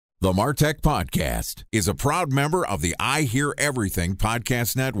The MarTech Podcast is a proud member of the I Hear Everything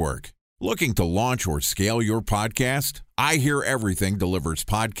Podcast Network. Looking to launch or scale your podcast? I Hear Everything delivers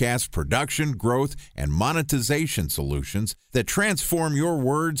podcast production, growth, and monetization solutions that transform your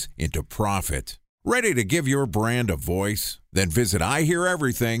words into profit. Ready to give your brand a voice? Then visit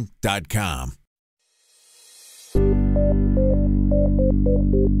iheareverything.com.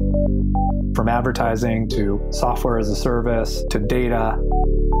 From advertising to software as a service to data.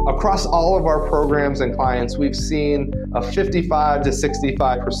 Across all of our programs and clients, we've seen a 55 to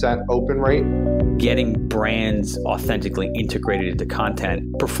 65% open rate. Getting brands authentically integrated into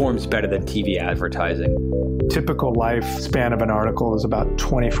content performs better than TV advertising. Typical lifespan of an article is about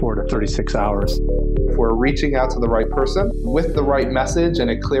 24 to 36 hours. If we're reaching out to the right person with the right message and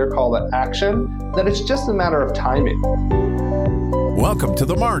a clear call to action, then it's just a matter of timing. Welcome to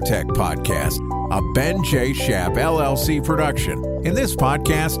the MarTech Podcast, a Ben J. Schaap LLC production. In this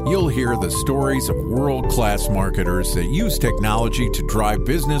podcast, you'll hear the stories of world-class marketers that use technology to drive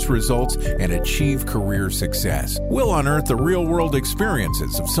business results and achieve career success. We'll unearth the real-world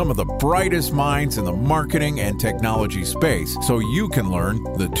experiences of some of the brightest minds in the marketing and technology space so you can learn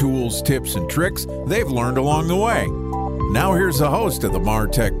the tools, tips, and tricks they've learned along the way. Now here's the host of the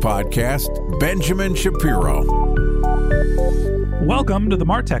MarTech Podcast, Benjamin Shapiro. Welcome to the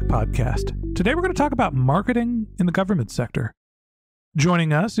MarTech Podcast. Today we're going to talk about marketing in the government sector.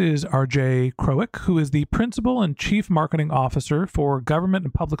 Joining us is RJ Krawiec, who is the Principal and Chief Marketing Officer for Government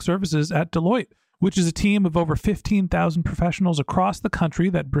and Public Services at Deloitte, which is a team of over 15,000 professionals across the country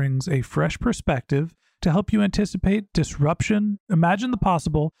that brings a fresh perspective to help you anticipate disruption, imagine the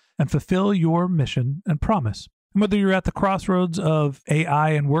possible, and fulfill your mission and promise. And whether you're at the crossroads of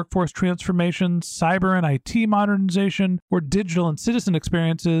AI and workforce transformation, cyber and IT modernization, or digital and citizen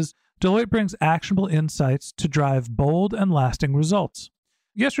experiences, Deloitte brings actionable insights to drive bold and lasting results.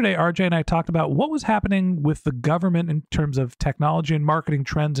 Yesterday, RJ and I talked about what was happening with the government in terms of technology and marketing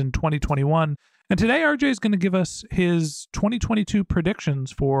trends in 2021. And today, RJ is going to give us his 2022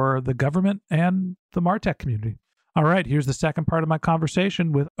 predictions for the government and the MarTech community. All right, here's the second part of my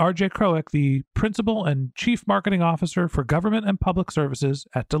conversation with RJ Krawiec, the Principal and Chief Marketing Officer for Government and Public Services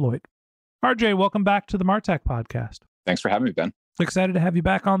at Deloitte. RJ, welcome back to the MarTech Podcast. Thanks for having me, Ben. Excited to have you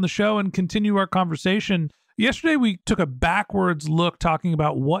back on the show and continue our conversation. Yesterday, we took a backwards look talking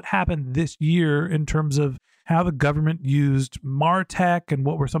about what happened this year in terms of how the government used MarTech and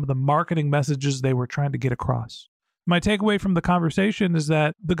what were some of the marketing messages they were trying to get across. My takeaway from the conversation is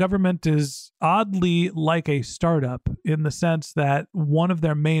that the government is oddly like a startup in the sense that one of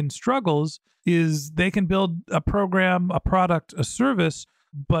their main struggles is they can build a program, a product, a service,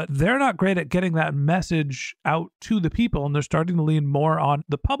 but they're not great at getting that message out to the people. And they're starting to lean more on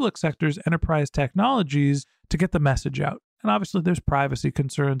the public sector's enterprise technologies to get the message out. And obviously there's privacy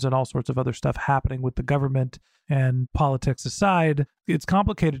concerns and all sorts of other stuff happening with the government, and politics aside, it's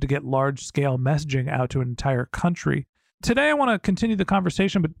complicated to get large-scale messaging out to an entire country. Today, I want to continue the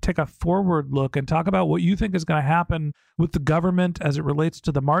conversation, but take a forward look and talk about what you think is going to happen with the government as it relates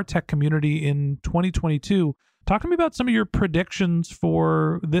to the MarTech community in 2022. Talk to me about some of your predictions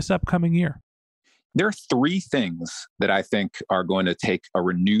for this upcoming year. There are three things that I think are going to take a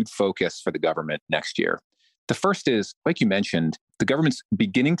renewed focus for the government next year. The first is, like you mentioned, the government's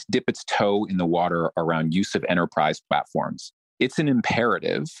beginning to dip its toe in the water around use of enterprise platforms. It's an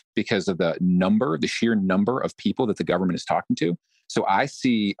imperative because of the sheer number of people that the government is talking to. So I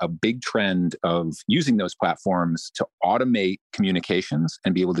see a big trend of using those platforms to automate communications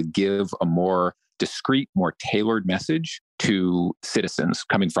and be able to give a more discrete, more tailored message to citizens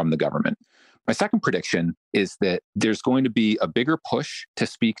coming from the government. My second prediction is that there's going to be a bigger push to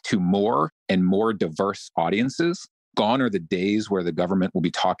speak to more and more diverse audiences. Gone are the days where the government will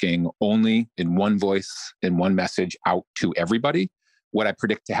be talking only in one voice and one message out to everybody. What I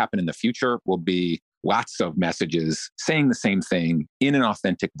predict to happen in the future will be lots of messages saying the same thing in an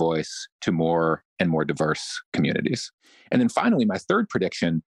authentic voice to more and more diverse communities. And then finally, my third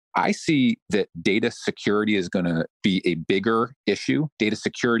prediction, I see that data security is going to be a bigger issue. Data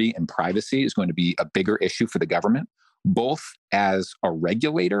security and privacy is going to be a bigger issue for the government, both as a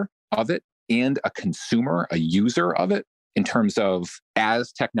regulator of it and a consumer, a user of it, in terms of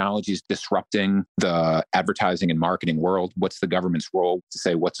as technology is disrupting the advertising and marketing world, what's the government's role to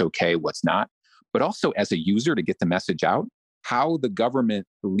say what's okay, what's not, but also as a user to get the message out, how the government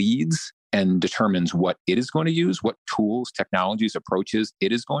leads and determines what it is going to use, what tools, technologies, approaches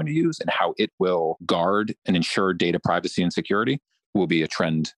it is going to use, and how it will guard and ensure data privacy and security will be a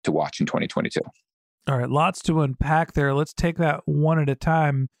trend to watch in 2022. All right, lots to unpack there. Let's take that one at a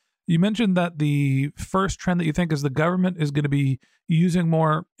time. You mentioned that the first trend that you think is the government is going to be using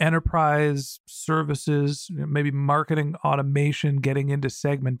more enterprise services, maybe marketing automation, getting into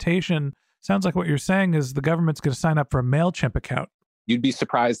segmentation. Sounds like what you're saying is the government's going to sign up for a MailChimp account. You'd be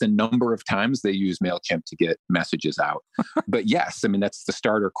surprised the number of times they use MailChimp to get messages out. But yes, I mean, that's the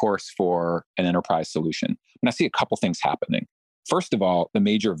starter course for an enterprise solution. And I see a couple things happening. First of all, the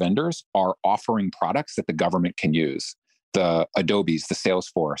major vendors are offering products that the government can use. The Adobes, the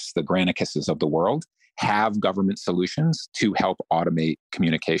Salesforce, the Granicus's of the world have government solutions to help automate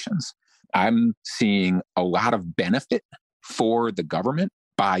communications. I'm seeing a lot of benefit for the government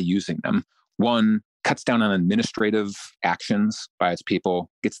by using them. One, cuts down on administrative actions by its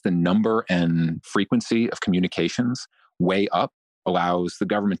people, gets the number and frequency of communications way up, allows the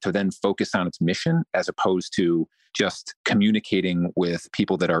government to then focus on its mission as opposed to just communicating with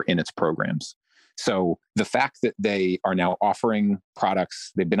people that are in its programs. So the fact that they are now offering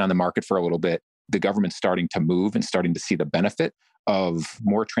products, they've been on the market for a little bit, the government's starting to move and starting to see the benefit of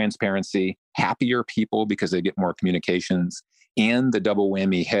more transparency, happier people because they get more communications, and the double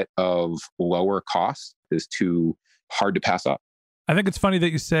whammy hit of lower costs is too hard to pass up. I think it's funny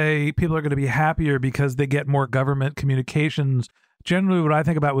that you say people are going to be happier because they get more government communications. Generally, what I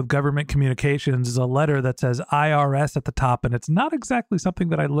think about with government communications is a letter that says IRS at the top, and it's not exactly something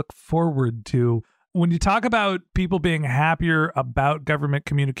that I look forward to. When you talk about people being happier about government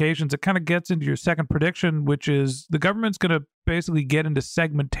communications, it kind of gets into your second prediction, which is the government's going to basically get into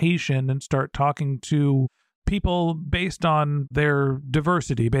segmentation and start talking to people based on their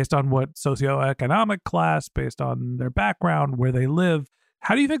diversity, based on what socioeconomic class, based on their background, where they live.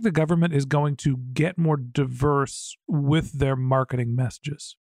 How do you think the government is going to get more diverse with their marketing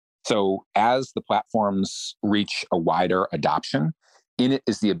messages? So as the platforms reach a wider adoption, in it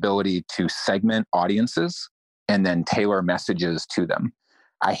is the ability to segment audiences and then tailor messages to them.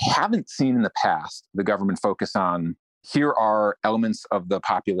 I haven't seen in the past the government focus on, here are elements of the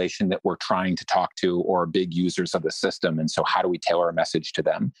population that we're trying to talk to or big users of the system. And so how do we tailor a message to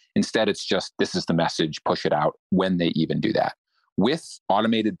them? Instead, it's just, this is the message, push it out when they even do that. With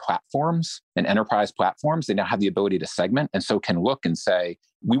automated platforms and enterprise platforms, they now have the ability to segment and so can look and say,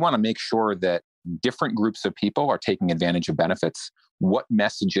 we want to make sure that different groups of people are taking advantage of benefits. What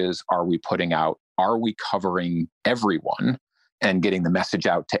messages are we putting out? Are we covering everyone and getting the message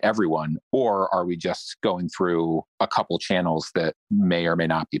out to everyone? Or are we just going through a couple channels that may or may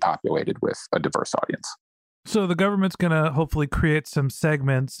not be populated with a diverse audience? So the government's going to hopefully create some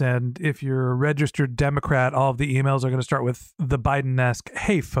segments, and if you're a registered Democrat, all of the emails are going to start with the Biden-esque,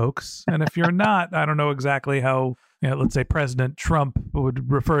 hey, folks. And if you're not, I don't know exactly how, let's say President Trump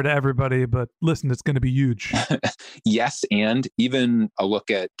would refer to everybody, but listen, it's going to be huge. Yes, and even a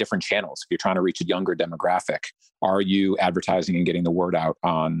look at different channels. If you're trying to reach a younger demographic, are you advertising and getting the word out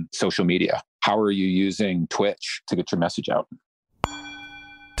on social media? How are you using Twitch to get your message out?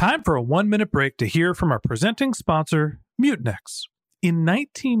 Time for a 1-minute break to hear from our presenting sponsor, Mutinex. In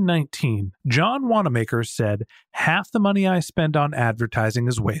 1919, John Wanamaker said, half the money I spend on advertising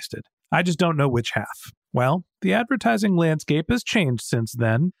is wasted. I just don't know which half. Well, the advertising landscape has changed since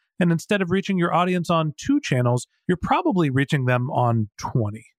then, and instead of reaching your audience on 2 channels, you're probably reaching them on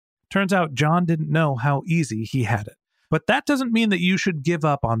 20. Turns out John didn't know how easy he had it. But that doesn't mean that you should give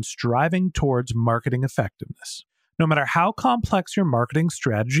up on striving towards marketing effectiveness. No matter how complex your marketing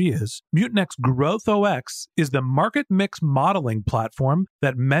strategy is, Mutinex Growth OX is the market mix modeling platform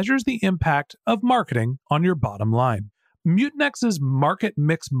that measures the impact of marketing on your bottom line. Mutinex's market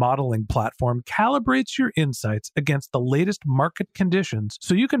mix modeling platform calibrates your insights against the latest market conditions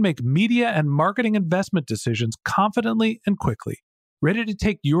so you can make media and marketing investment decisions confidently and quickly. Ready to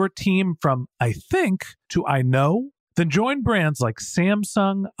take your team from I think to I know? Then join brands like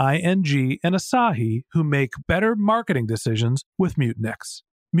Samsung, ING, and Asahi who make better marketing decisions with Mutinex.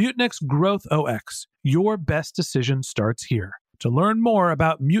 Mutinex Growth OX. Your best decision starts here. To learn more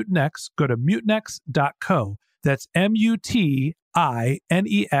about Mutinex, go to mutinex.co. That's MUTINEX.co.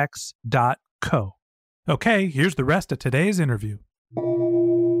 Okay, here's the rest of today's interview.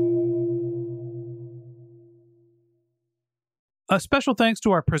 A special thanks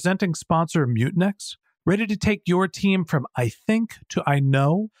to our presenting sponsor, Mutinex. Ready to take your team from I think to I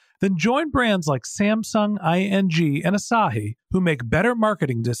know? Then join brands like Samsung, ING, and Asahi who make better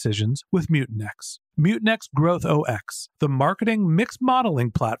marketing decisions with Mutinex. Mutinex Growth OX, the marketing mix modeling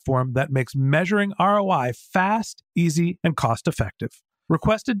platform that makes measuring ROI fast, easy, and cost-effective.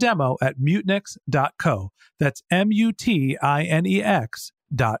 Request a demo at mutinex.co. That's MUTINEX.co.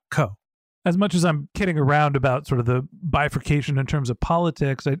 As much as I'm kidding around about sort of the bifurcation in terms of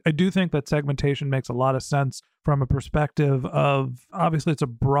politics, I do think that segmentation makes a lot of sense from a perspective of, obviously it's a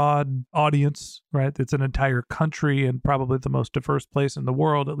broad audience, right? It's an entire country and probably the most diverse place in the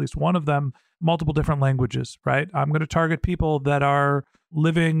world, at least one of them, multiple different languages, right? I'm going to target people that are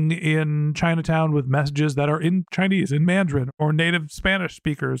living in Chinatown with messages that are in Chinese, in Mandarin, or native Spanish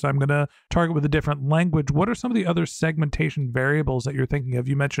speakers. I'm going to target with a different language. What are some of the other segmentation variables that you're thinking of?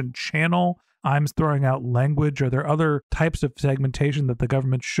 You mentioned channel. I'm throwing out language. Are there other types of segmentation that the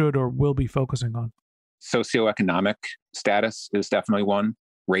government should or will be focusing on? Socioeconomic status is definitely one.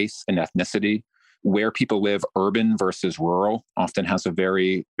 Race and ethnicity. Where people live, urban versus rural, often has a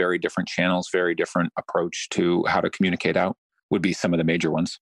very, very different channels, very different approach to how to communicate out, would be some of the major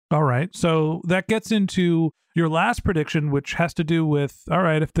ones. All right. So that gets into your last prediction, which has to do with, all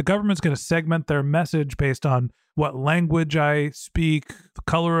right, if the government's going to segment their message based on what language I speak, the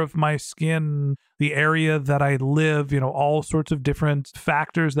color of my skin, the area that I live, all sorts of different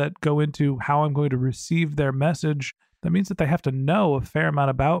factors that go into how I'm going to receive their message, that means that they have to know a fair amount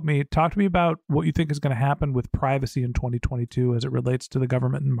about me. Talk to me about what you think is going to happen with privacy in 2022 as it relates to the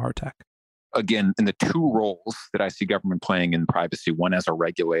government and MarTech. Again, in the two roles that I see government playing in privacy, one as a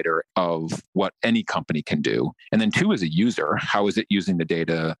regulator of what any company can do, and then two as a user, how is it using the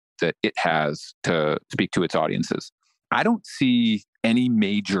data that it has to speak to its audiences? I don't see any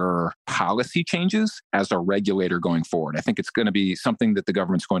major policy changes as a regulator going forward. I think it's going to be something that the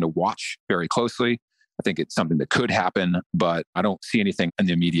government's going to watch very closely. I think it's something that could happen, but I don't see anything in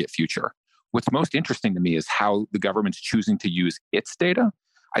the immediate future. What's most interesting to me is how the government's choosing to use its data.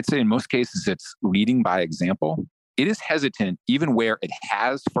 I'd say in most cases, it's leading by example. It is hesitant, even where it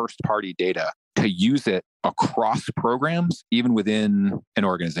has first-party data, to use it across programs, even within an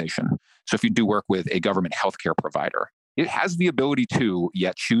organization. So if you do work with a government healthcare provider, it has the ability to,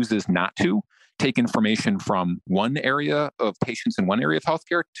 yet chooses not to, take information from one area of patients in one area of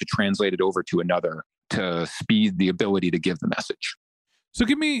healthcare to translate it over to another to speed the ability to give the message. So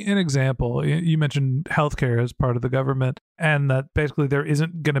give me an example. You mentioned healthcare as part of the government, and that basically there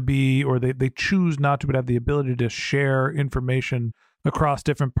isn't going to be, or they choose not to, but have the ability to share information across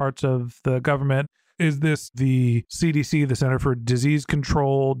different parts of the government. Is this the CDC, the Center for Disease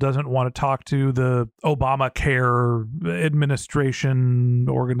Control, doesn't want to talk to the Obamacare administration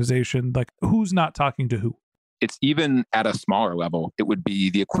organization? Like, who's not talking to who? It's even at a smaller level. It would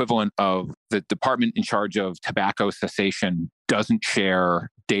be the equivalent of the department in charge of tobacco cessation doesn't share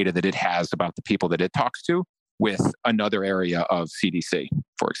data that it has about the people that it talks to with another area of CDC,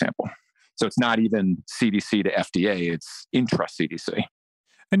 for example. So it's not even CDC to FDA, it's intra-CDC.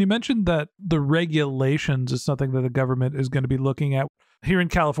 And you mentioned that the regulations is something that the government is going to be looking at. Here in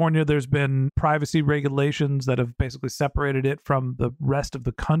California, there's been privacy regulations that have basically separated it from the rest of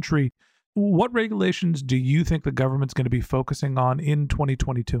the country. What regulations do you think the government's going to be focusing on in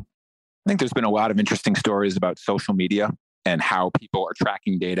 2022? I think there's been a lot of interesting stories about social media and how people are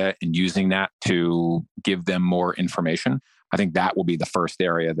tracking data and using that to give them more information. I think that will be the first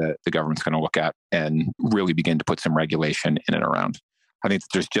area that the government's going to look at and really begin to put some regulation in and around. I think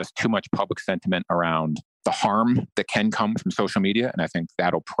there's just too much public sentiment around the harm that can come from social media, and I think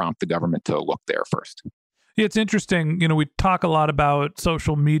that'll prompt the government to look there first. It's interesting. We talk a lot about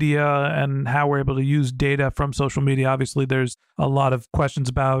social media and how we're able to use data from social media. Obviously, there's a lot of questions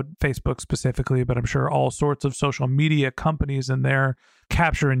about Facebook specifically, but I'm sure all sorts of social media companies and their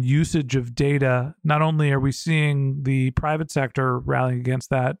capture and usage of data. Not only are we seeing the private sector rallying against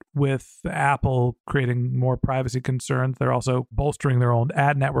that with Apple creating more privacy concerns, they're also bolstering their own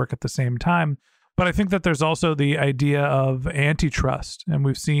ad network at the same time. But I think that there's also the idea of antitrust. And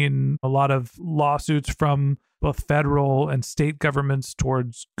we've seen a lot of lawsuits from both federal and state governments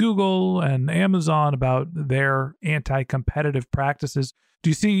towards Google and Amazon about their anti-competitive practices. Do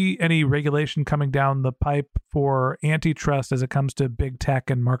you see any regulation coming down the pipe for antitrust as it comes to big tech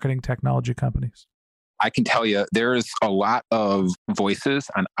and marketing technology companies? I can tell you there's a lot of voices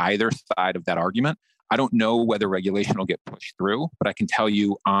on either side of that argument. I don't know whether regulation will get pushed through, but I can tell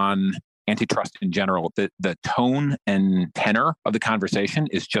you on antitrust in general, the tone and tenor of the conversation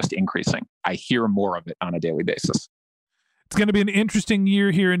is just increasing. I hear more of it on a daily basis. It's going to be an interesting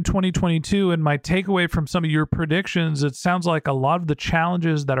year here in 2022. And my takeaway from some of your predictions, it sounds like a lot of the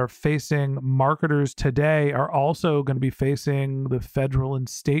challenges that are facing marketers today are also going to be facing the federal and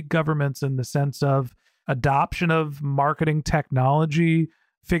state governments in the sense of adoption of marketing technology,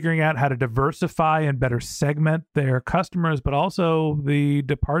 figuring out how to diversify and better segment their customers, but also the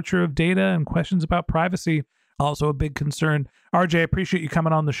departure of data and questions about privacy, also a big concern. RJ, I appreciate you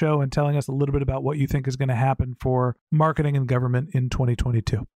coming on the show and telling us a little bit about what you think is going to happen for marketing and government in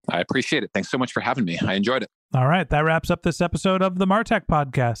 2022. I appreciate it. Thanks so much for having me. I enjoyed it. All right. That wraps up this episode of the MarTech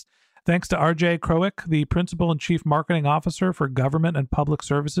Podcast. Thanks to RJ Krawiec, the Principal and Chief Marketing Officer for Government and Public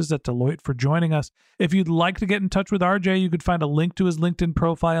Services at Deloitte, for joining us. If you'd like to get in touch with RJ, you could find a link to his LinkedIn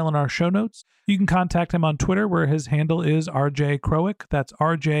profile in our show notes. You can contact him on Twitter, where his handle is RJ Krawiec. That's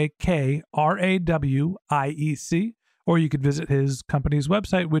RJKRAWIEC. Or you could visit his company's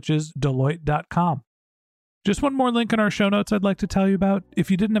website, which is Deloitte.com. Just one more link in our show notes I'd like to tell you about. If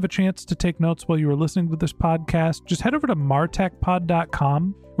you didn't have a chance to take notes while you were listening to this podcast, just head over to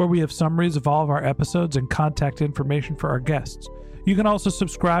martechpod.com, where we have summaries of all of our episodes and contact information for our guests. You can also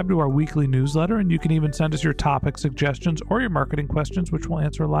subscribe to our weekly newsletter, and you can even send us your topic suggestions or your marketing questions, which we'll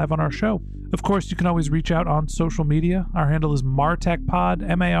answer live on our show. Of course, you can always reach out on social media. Our handle is MarTechPod,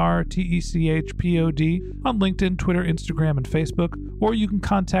 MarTechPod, on LinkedIn, Twitter, Instagram, and Facebook. Or you can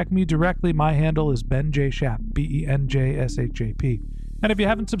contact me directly. My handle is Ben J. Shap, BenJShap. And if you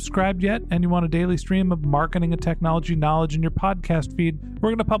haven't subscribed yet and you want a daily stream of marketing and technology knowledge in your podcast feed, we're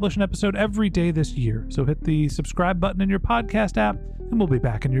going to publish an episode every day this year. So hit the subscribe button in your podcast app, and we'll be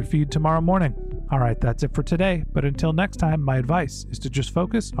back in your feed tomorrow morning. All right, that's it for today. But until next time, my advice is to just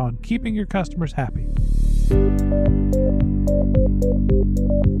focus on keeping your customers happy.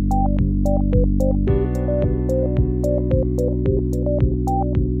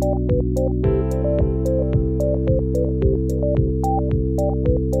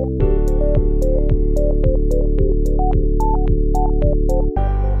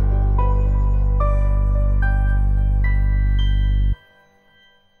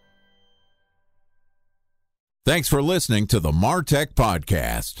 Thanks for listening to the MarTech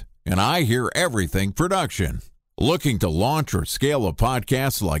Podcast, an I Hear Everything production. Looking to launch or scale a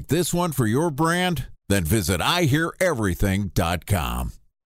podcast like this one for your brand? Then visit iheareverything.com.